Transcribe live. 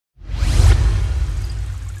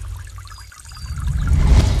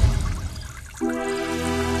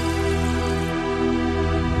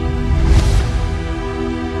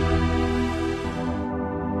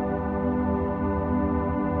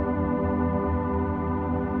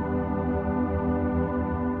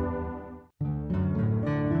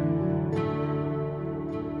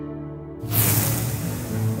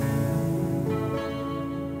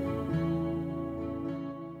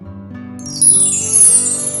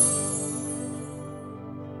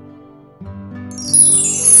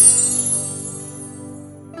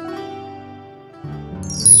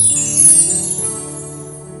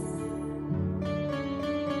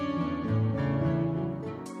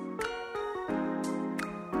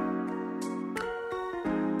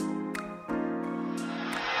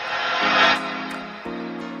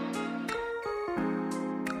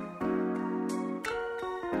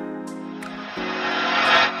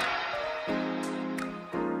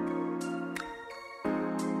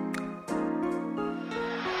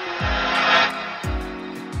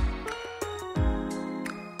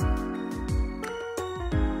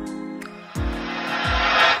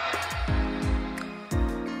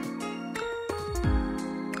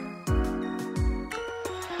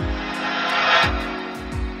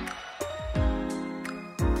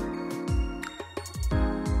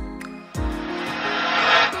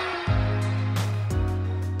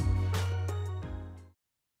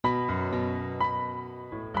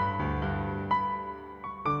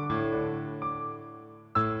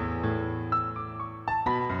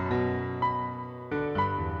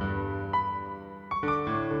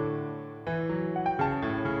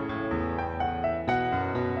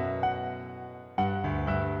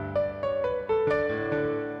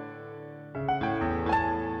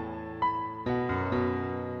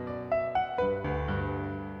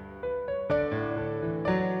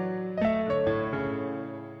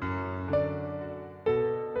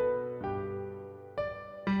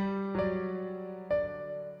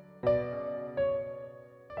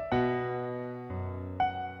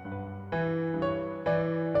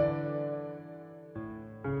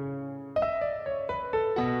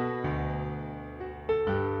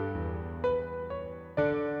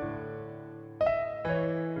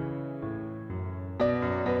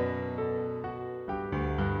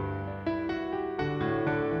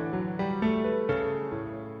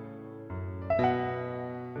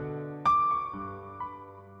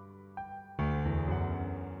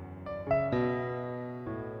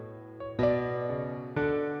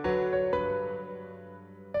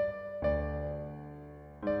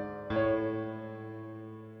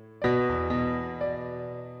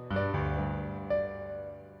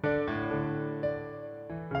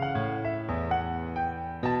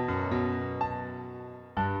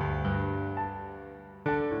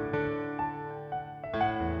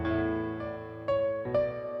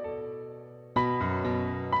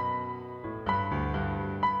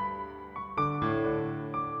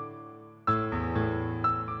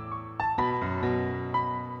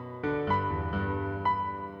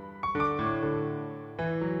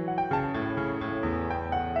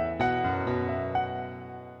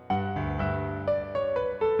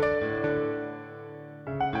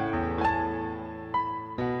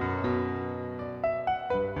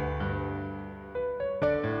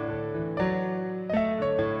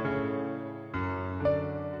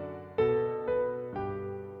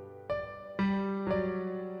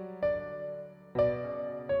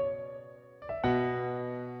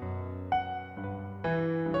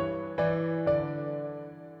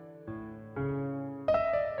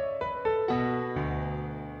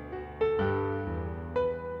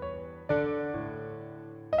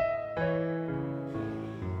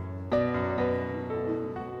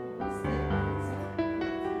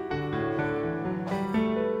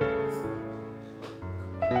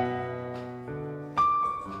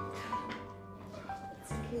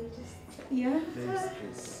Yeah.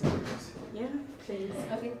 Please. Yeah, please.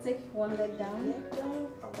 Okay, take one leg down.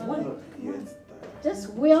 One.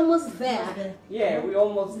 Just, we're almost there. Yeah, we're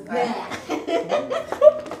almost there.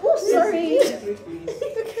 Oh, sorry.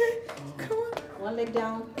 Okay, come on. One leg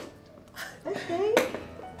down. Okay.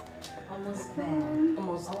 Almost there.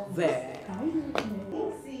 Almost there.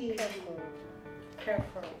 Easy.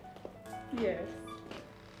 Careful. Yes.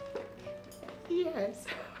 Yes.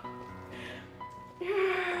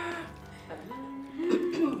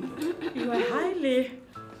 You are highly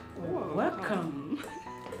welcome.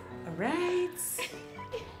 All right.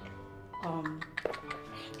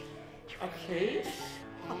 Okay.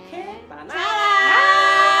 Okay.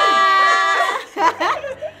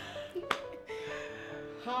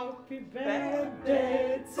 Happy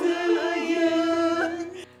birthday to you.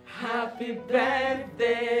 Happy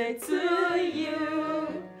birthday to you.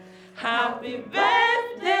 Happy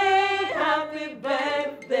birthday, happy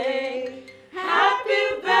birthday, happy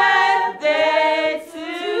birthday to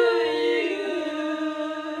you.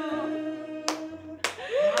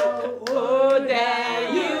 How old are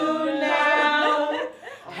you now?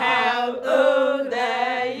 How old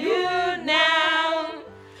are you now?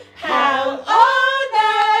 How old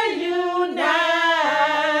are you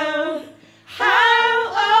now? How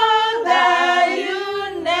old are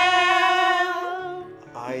you now?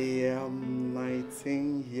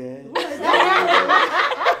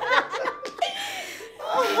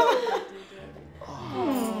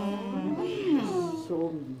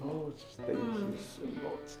 you so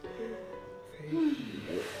much. Thank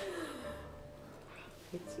you.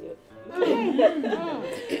 It's you.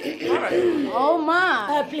 Oh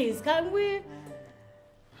my. Please, can we?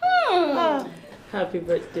 Happy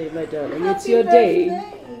birthday, my darling. It's Happy your day.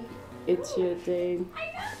 birthday. It's your day,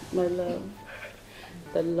 my love.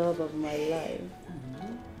 The love of my life.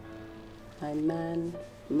 My man,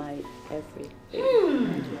 my everything.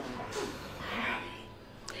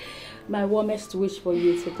 My warmest wish for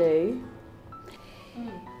you today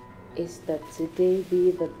is that today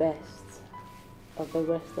be the best of the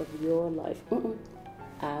rest of your life.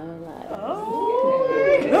 Our life.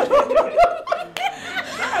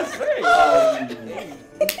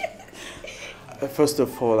 First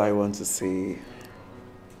of all, I want to say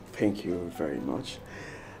thank you very much.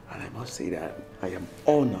 And I must say that I am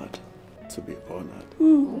honored to be honored.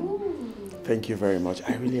 Thank you very much.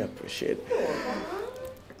 I really appreciate it.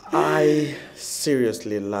 I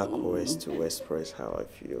seriously lack words to express how I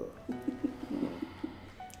feel.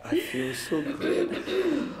 I feel so great.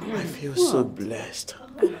 I feel so blessed.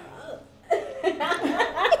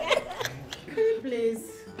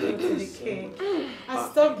 Please go to the cake.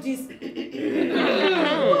 And stop this. Do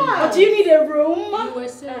you need a room? You were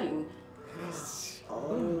saying.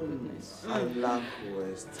 I lack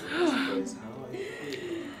words to express how I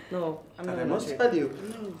feel. No, I'm And not. I must tell you,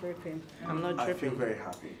 I'm not I feel tripping. very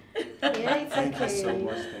happy. Yeah, it's Thank you so okay.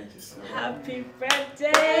 much. Thank you so much. Happy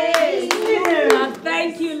birthday!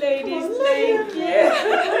 Thank you, ladies. Thank you.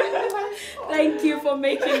 Thank you for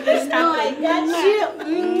making this happen. got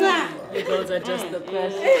you. You girls are just the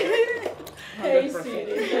best. Hey,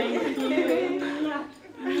 sweetie. Thank you.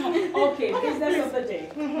 Okay, business of the day.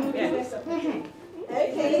 Business of the day.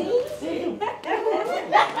 Okay.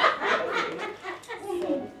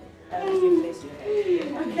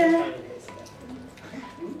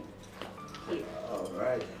 All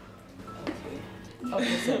right.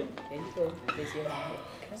 Okay, so there you go. Place your hand.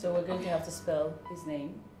 So we're going to have to spell his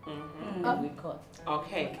name. And we cut.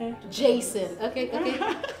 Okay. Jason. Okay.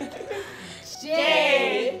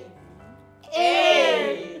 J-A-S-O-N.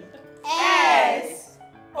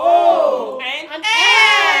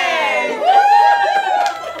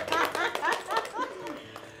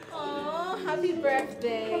 Oh, happy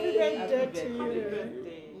birthday. To you.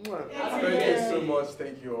 Thank you so much.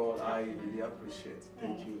 Thank you all. I really appreciate it.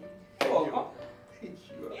 Thank you. Thank you. Thank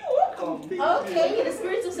you. You're welcome. Okay, in the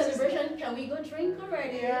spirit of celebration, can we go drink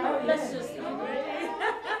already? Let's just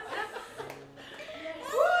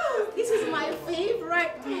This is my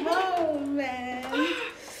favorite moment.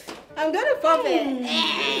 I'm gonna pop it.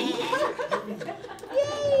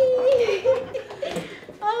 Yay!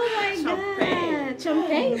 Oh my god!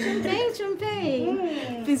 Champagne.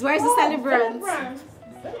 Please, where's the celebrant?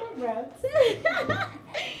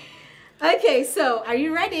 Okay, so are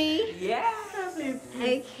you ready? yeah.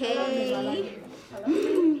 Okay.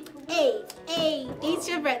 Hey, it's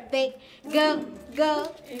your birthday. Go.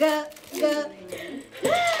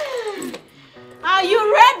 Are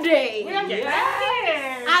you ready?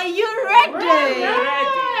 Yeah. Are you ready? Ready.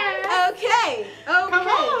 Okay. Come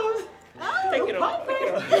on. Take it off. Take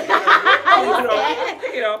it off.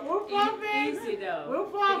 Take it off. We're popping. Easy now. We're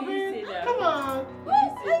popping. Easy now. Come on.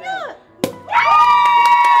 Easy now.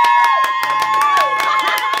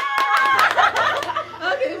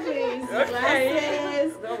 Okay, please.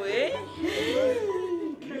 Glasses. No way.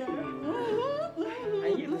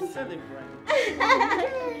 Are you the celebrant?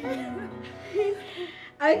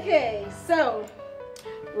 Okay, so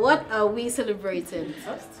what are we celebrating?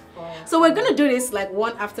 So we're gonna do this like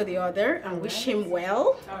one after the other and wish him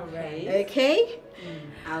well. All right. Okay,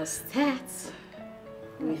 I'll start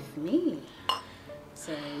with me.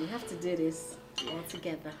 So we have to do this all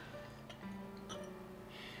together.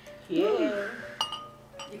 Yeah.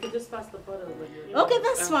 You can just pass the bottle when you're Okay,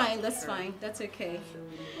 that's fine. That's fine. That's okay.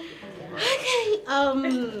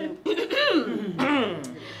 Okay.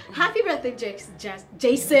 Happy birthday, Jason.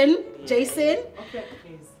 Jason. Okay,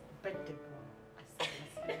 please. Birthday boy.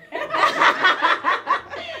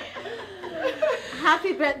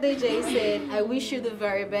 Happy birthday, Jason. I wish you the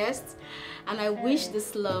very best, and I wish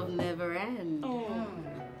this love never ends.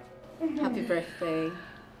 Happy birthday.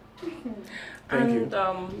 Thank you.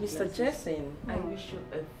 Mr. Jason, I wish you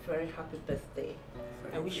a very happy birthday.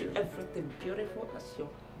 I wish you everything beautiful as your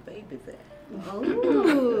baby there. Oh.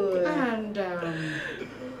 And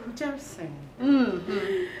Jason,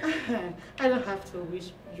 I don't have to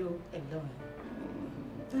wish you alone.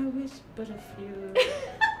 I wish both of you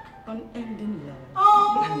unending love.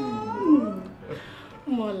 Oh.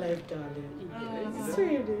 More life, darling.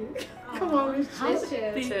 Sweetie. Come on, Miss Hi, Jason.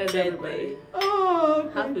 Chef. Tell everybody. Oh,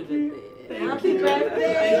 Happy thank you. birthday. Happy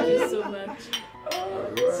birthday. Thank you so much.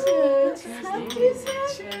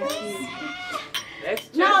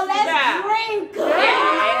 Now let's drink.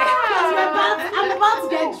 I'm about to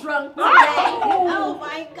get drunk today. Oh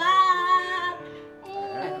my god.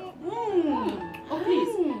 Oh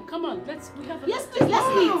please, come on. We have. Yes, please. Let's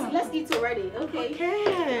eat. Let's eat already. Okay.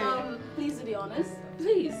 Okay. Please do the honors.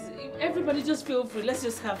 Please, everybody, just feel free. Let's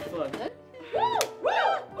just have fun.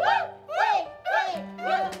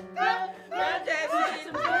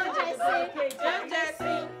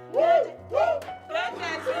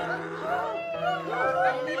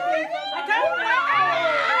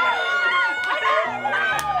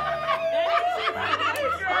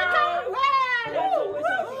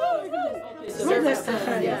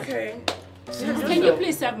 Can you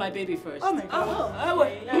please serve my baby first? Oh my God.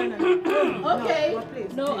 Okay.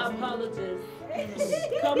 No apologies.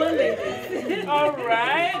 Come on, ladies. All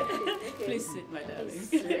right. Please sit, my darling.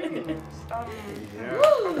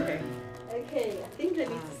 Yeah. Okay, I think I need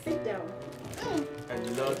to sit down.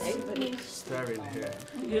 And lots stirring here.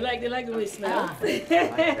 You like the way it smells?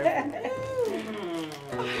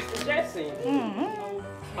 Dressing.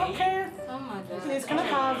 Okay. Oh my god. Please, can I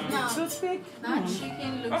have the toothpick? That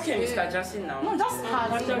chicken looks Okay, good. Mr. Justin now. No, just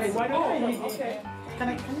have it. Okay. Can I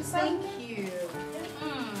say? Thank you.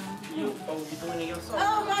 You doing it yourself.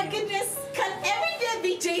 Oh my goodness. Can every day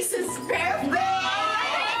be Jason's birthday?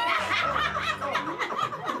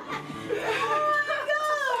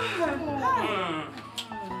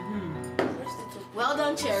 Well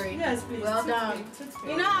done, Cherry. Yes, please. Well done.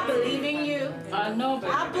 You know I believe in you. I know,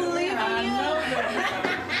 baby. I believe in I you. know, baby.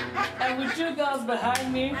 And with you girls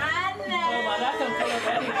behind me, I know. oh man, I can pull up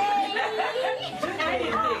anything.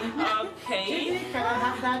 Okay. Can I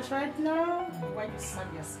have that right now? Why you smell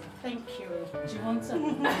yourself? Thank you. Do you want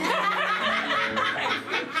some?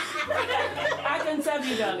 I can serve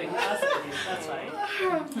you, darling. That's fine.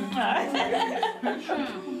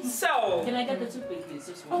 So. Can I get the toothpick, please?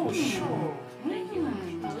 Just one. Oh, sure. Thank you.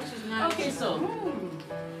 This is nice. Okay, so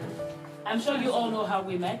I'm sure you all know how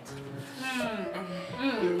we met. You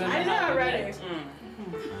remember I know how we already. met?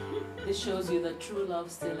 This shows you that true love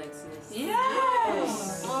still exists.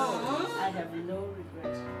 Yes. I have no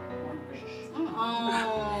regret. One bit.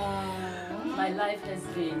 Oh. My life has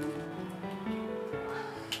been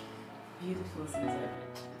beautiful since I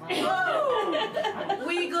met. Oh.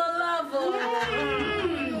 We go love.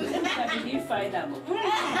 Did you find out?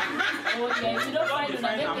 Oh yeah, if you don't find out,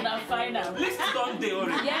 then you don't find out. Please don't do it.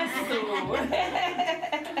 Yes,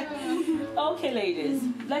 so. Okay, ladies,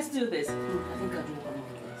 let's do this. I think I'll do one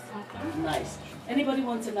more drink. Nice. Anybody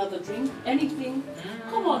wants another drink? Anything?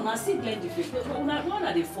 Come on, now see blend the drink. One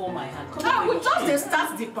at the form I had. Come on. We just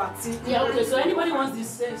start the party. Yeah, okay, so anybody wants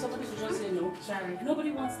this? Somebody should just say no.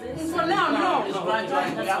 Nobody wants this? For now, no. It's right,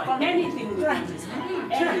 that's fine. Anything we do this.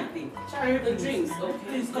 Anything. The drinks, okay.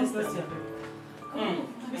 Please come closer.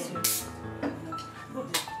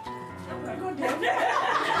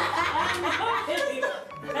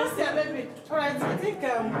 Let's see, baby. All right, I think I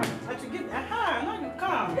should get. Aha, now you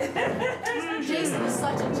come. Jason is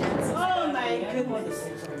such a gentleman. Oh my goodness.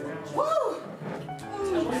 Woo!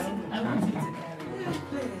 I want you to carry it.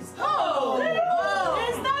 Please. Oh.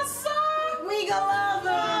 Is that so? We go love.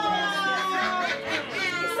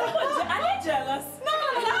 Are they jealous?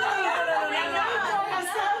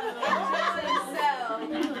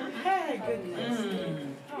 Hey, goodness.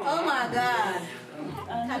 Oh my God.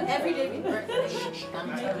 Can every day be birthday? I'm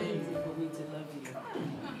very easy for me to love you.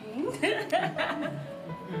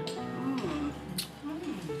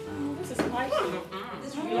 This is spicy.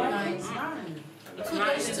 It's really nice.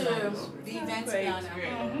 Kudos to the event planner.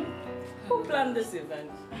 Who planned this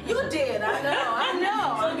event? You did. I know.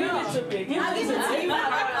 So give it to me. I'll give it to you.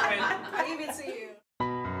 I'll give it to you.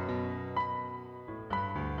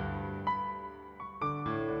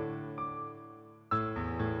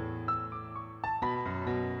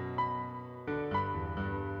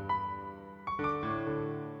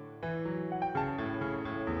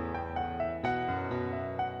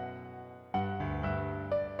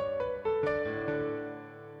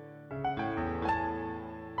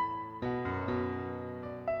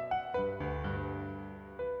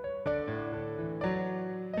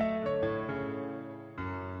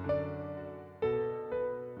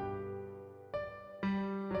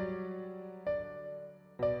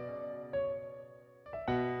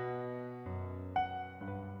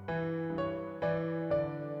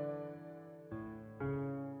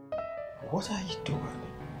 What are you doing?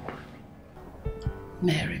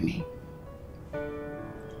 Marry me.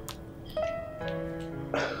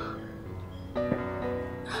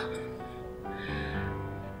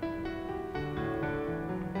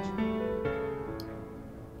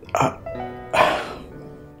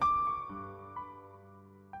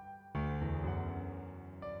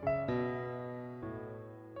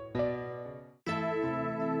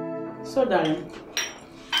 So, darling,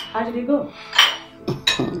 how did it go?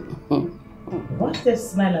 What's the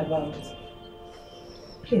smell about?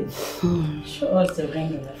 Please, show us the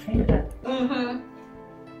ring in the finger.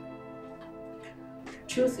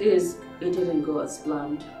 Truth is, it didn't go as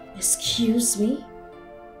planned. Excuse me?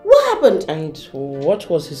 What happened? And what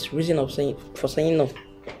was his reason for saying no?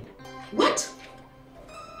 What?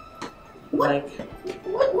 Like,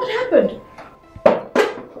 What happened?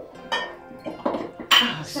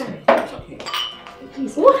 sorry. It's okay.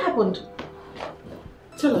 Please, what happened?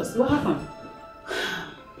 Tell us, what happened?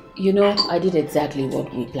 You know, I did exactly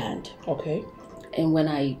what we planned. Okay. And when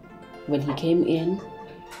he came in,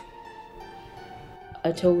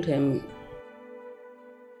 I told him,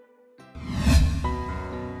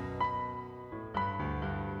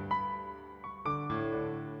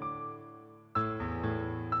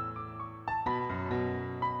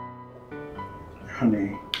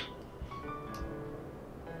 Honey,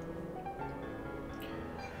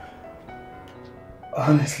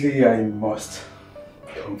 honestly, I must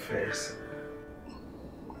confess,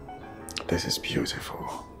 this is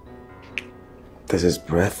beautiful. This is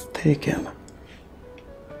breathtaking.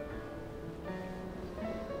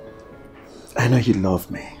 I know you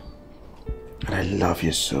love me, and I love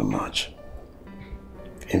you so much.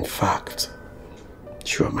 In fact,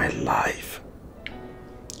 you are my life.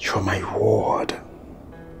 You are my world.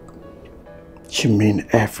 You mean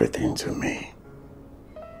everything to me.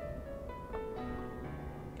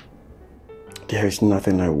 There is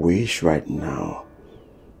nothing I wish right now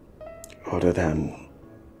other than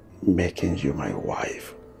making you my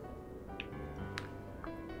wife.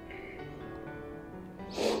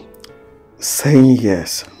 Saying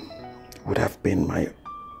yes would have been my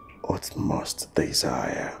utmost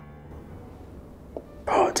desire.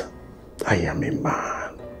 But I am a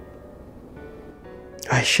man.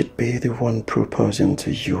 I should be the one proposing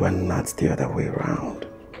to you and not the other way around.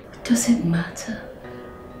 it doesn't matter.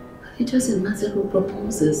 It doesn't matter who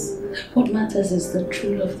proposes. What matters is the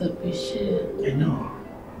true love that we share. I know.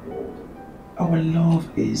 Our love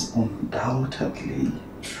is undoubtedly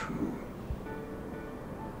true.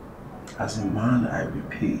 As a man, I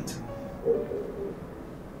repeat,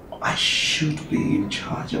 I should be in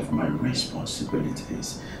charge of my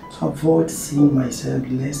responsibilities to avoid seeing myself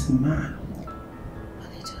less a man.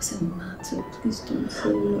 But it doesn't matter. Please don't say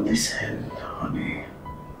no. Listen, honey.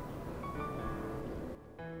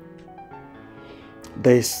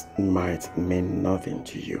 This might mean nothing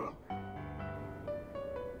to you.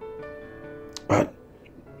 But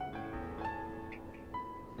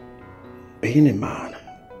being a man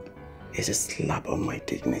is a slap on my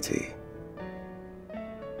dignity.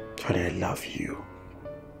 Honey, I love you.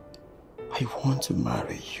 I want to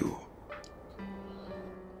marry you.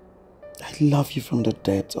 I love you from the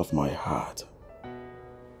depths of my heart.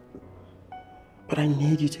 But I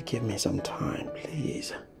need you to give me some time,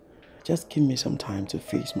 please. Just give me some time to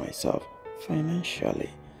fix myself financially.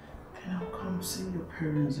 Then I'll come see your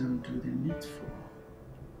parents and do the needful.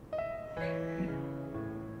 Okay?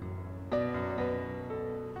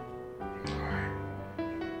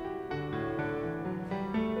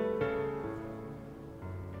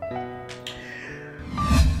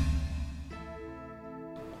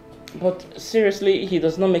 But seriously, he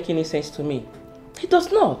does not make any sense to me. He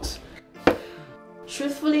does not.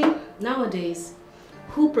 Truthfully, nowadays,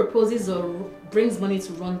 who proposes or brings money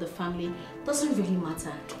to run the family doesn't really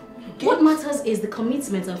matter. What matters is the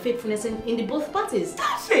commitment and faithfulness in the both parties.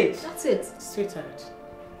 That's it. That's it. Sweetheart,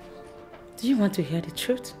 do you want to hear the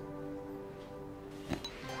truth?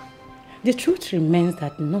 The truth remains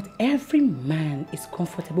that not every man is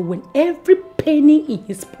comfortable when every penny in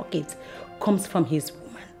his pocket comes from his woman.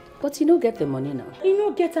 But you don't get the money now. You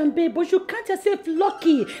know, get and babe, but you count yourself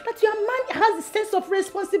lucky that your man has a sense of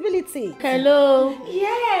responsibility. Hello?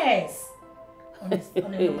 Yes. On a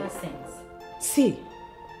normal sense. See,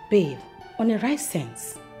 babe, on a right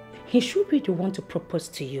sense, he should be the one to propose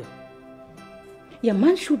to you. Your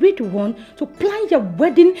man should be the one to plan your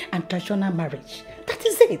wedding and traditional marriage. That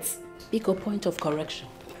is it. Equal point of correction.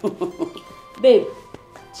 Babe,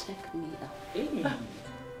 check me out. Hey.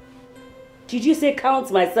 Did you say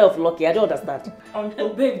count myself lucky? I don't understand. Oh,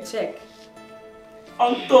 babe, check.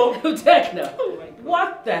 Onto. Check now.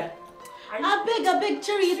 What the? I beg,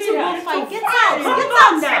 Cherry, you two won't fight. Get Calm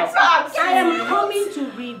out down. I am coming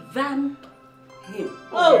to revamp him.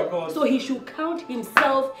 Oh my God. So he should count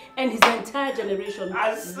himself and his entire generation.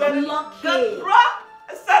 I said lucky.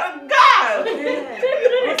 I said a God.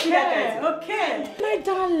 Okay. My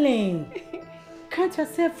darling, count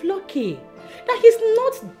yourself lucky that he's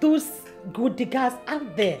not those good diggers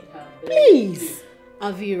out there. Please.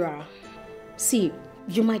 Avira, see,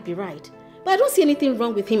 You might be right. But I don't see anything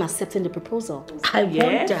wrong with him accepting the proposal. I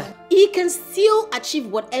wonder. He can still achieve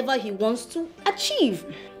whatever he wants to achieve.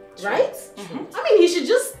 Right? I mean, he should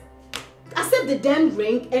just accept the damn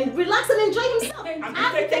ring and relax and enjoy himself.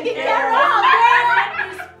 I'll be taken care of.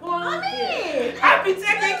 I'll be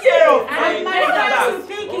taken care of. And my friends who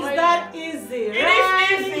think it's that easy. It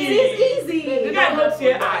is easy. You guys not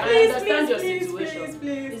say I understand your situation.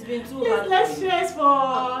 Please. It's been too hard. Let's stress for.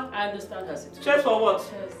 I understand her situation. Stress for what?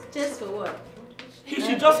 Just for what? He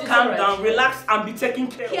should just calm down, relax, and be taken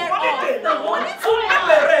care of. Care of. Money to have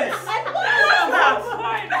a rest.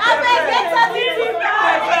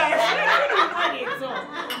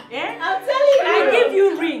 I'm telling you. I give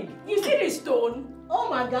you ring. You see the stone? Oh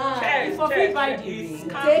my God. You forfeit by the ring.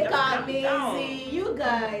 Take her easy. You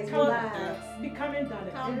guys, relax. Be calming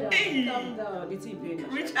down. Calm down. Calm down. It's in pain.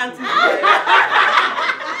 Rich auntie.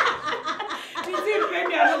 It's in pain.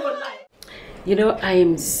 I don't lie. You know, I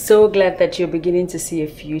am so glad that you're beginning to see a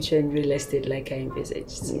future in real estate like I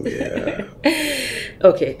envisaged. Yeah.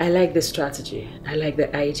 Okay, I like the strategy. I like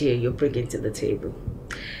the idea you're bringing to the table.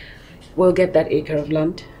 We'll get that acre of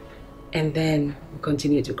land and then we'll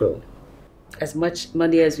continue to grow. As much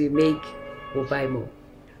money as we make, we'll buy more.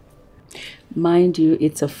 Mind you,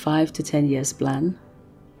 it's a 5 to 10 years plan.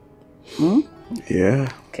 Yeah.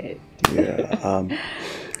 Okay. Yeah.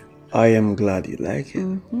 I am glad you like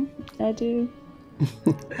it. I do.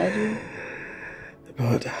 I do.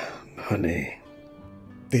 But, honey,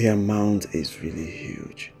 the amount is really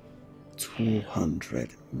huge.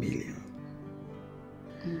 200 million.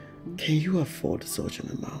 Can you afford such an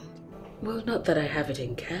amount? Well, not that I have it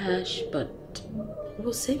in cash, but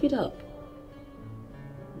we'll save it up.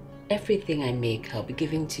 Everything I make, I'll be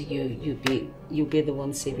giving to you. You'll be the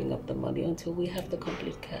one saving up the money until we have the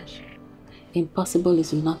complete cash. Impossible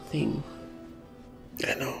is nothing.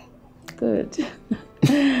 I know. Good.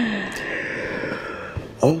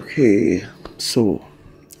 Okay, so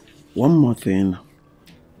one more thing.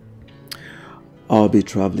 I'll be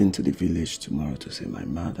traveling to the village tomorrow to see my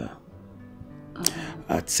mother.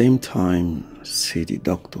 At the same time, see the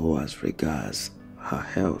doctor as regards her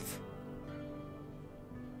health.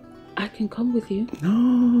 I can come with you.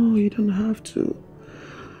 No, you don't have to.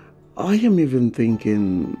 I am even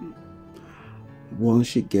thinking once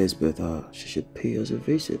she gets better, she should pay us a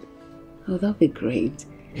visit. Oh, that'd be great.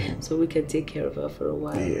 So we can take care of her for a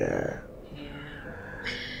while. Yeah.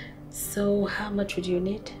 So how much would you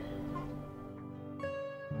need?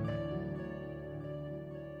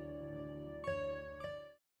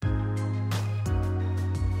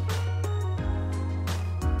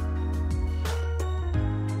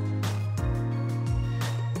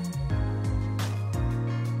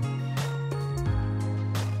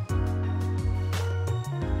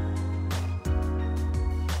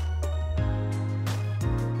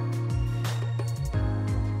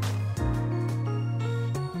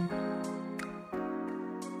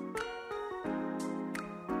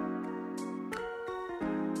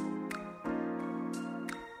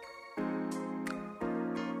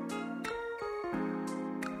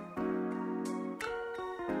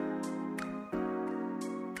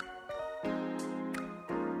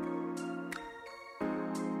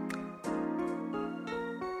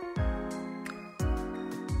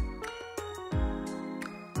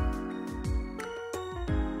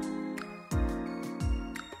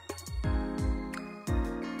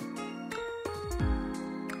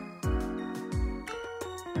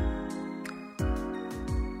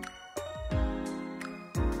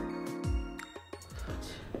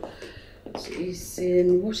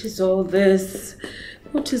 Jason, what is all this?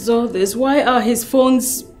 What is all this? Why are his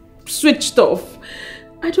phones switched off?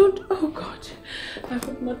 I don't... Oh God. I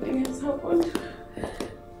hope nothing has happened.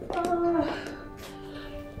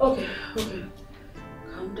 Okay.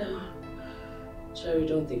 Calm down. Cherry,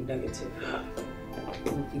 don't think negative.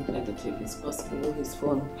 Don't think negative. It's possible his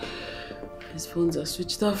phones are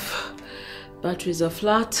switched off. Batteries are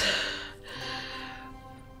flat.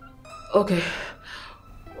 Okay.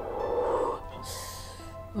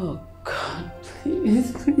 Oh God,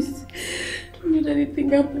 please. Don't let anything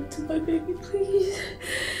happen to my baby, please.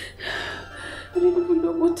 I don't even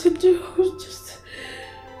know what to do.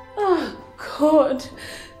 Oh God.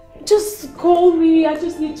 Just call me. I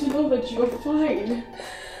just need to know that you're fine.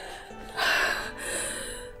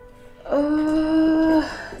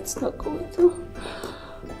 It's not going through.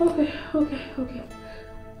 Okay.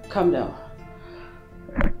 Calm down.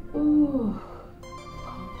 Ooh.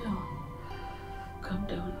 Calm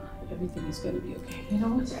down. Everything is going to be okay. You know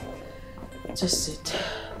what? Just sit.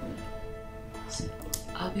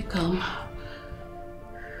 I'll be calm.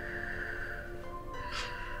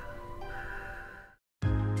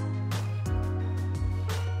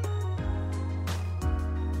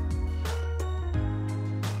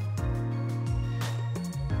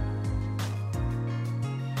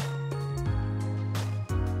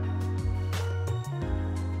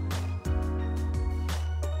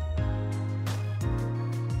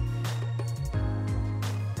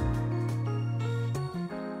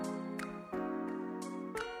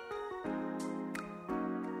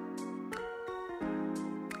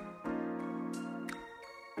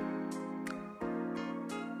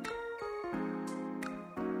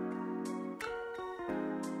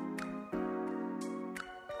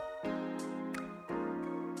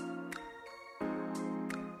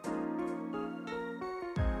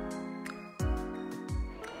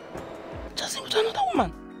 Justin with another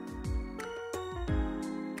woman.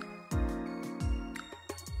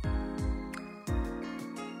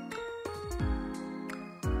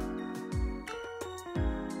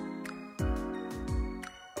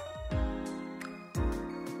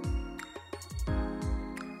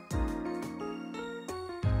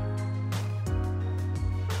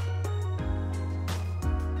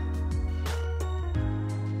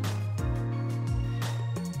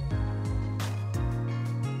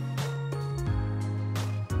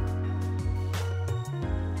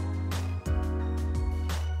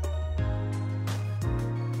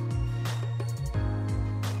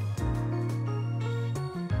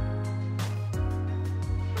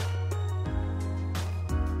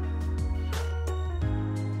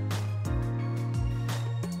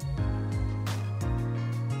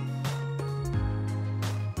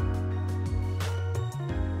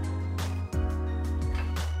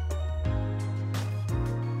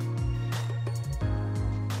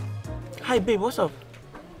 Hi babe, what's up?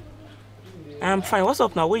 I'm fine. What's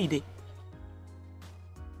up now? Where you dey?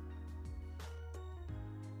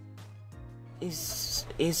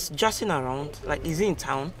 Is Justin around? Like, is he in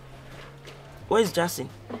town? Where is Justin?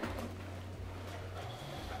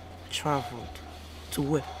 Traveled. To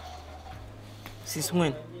where? Since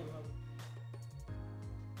when?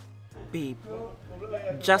 Babe,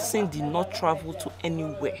 Justin did not travel to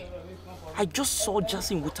anywhere. I just saw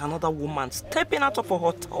Justin with another woman stepping out of a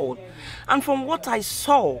hotel. And from what I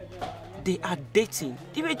saw, they are dating.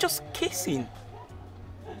 They were just kissing.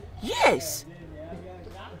 Yes.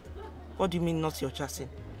 What do you mean not your Justin?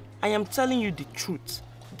 I am telling you the truth.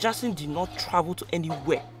 Justin did not travel to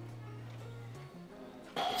anywhere.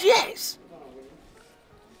 Yes.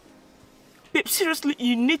 Babe, seriously,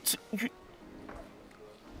 you need to...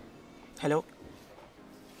 Hello?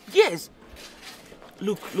 Yes.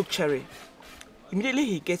 Look, Cherry. Immediately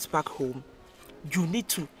he gets back home, you need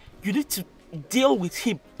to deal with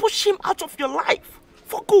him. Push him out of your life.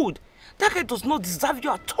 For good. That guy does not deserve you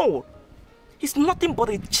at all. He's nothing but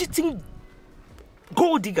a cheating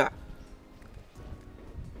gold digger.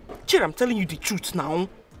 Cherry, I'm telling you the truth now.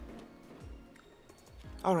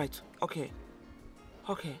 Alright, okay.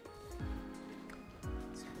 Okay.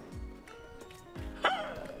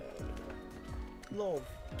 Love.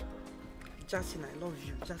 Justin, I love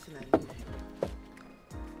you. Justin, I love you.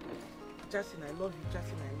 Justin, I love you.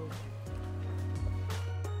 Justin, I love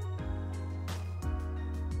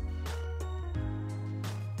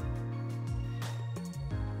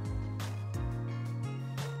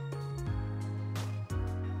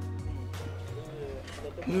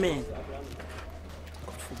you. Man,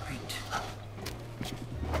 God forbid.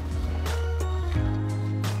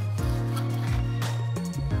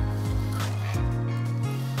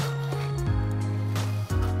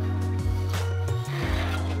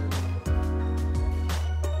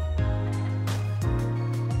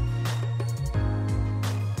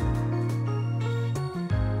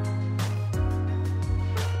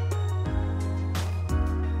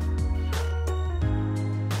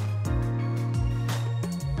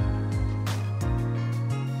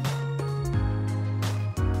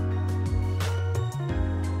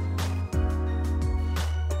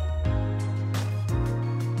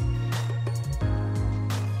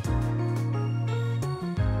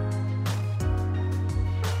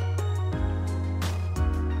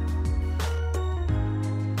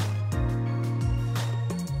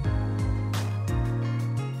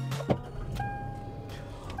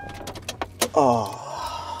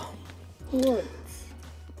 Oh. What?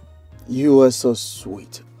 You are so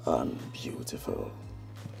sweet and beautiful.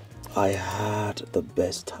 I had the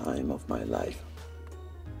best time of my life.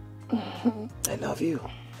 I love you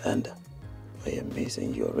and I am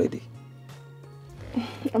missing you already.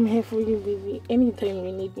 I'm here for you, baby. Anytime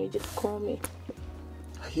you need me, just call me.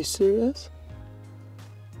 Are you serious?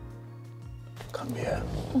 Come here.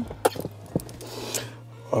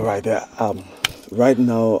 Alright, right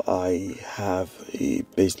now I have a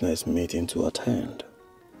business meeting to attend.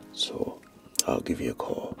 So I'll give you a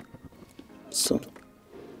call soon.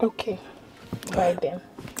 Okay. Bye then.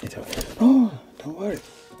 It's okay. No, don't worry.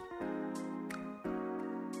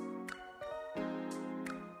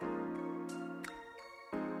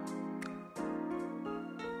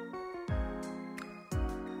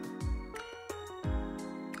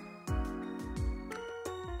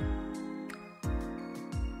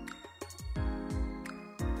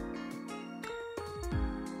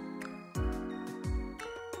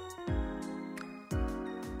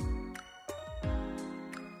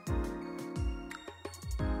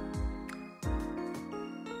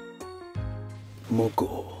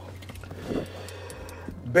 Mugo.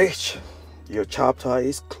 Bitch, your chapter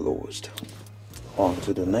is closed. On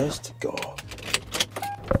to the next goal.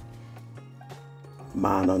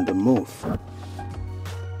 Man on the move.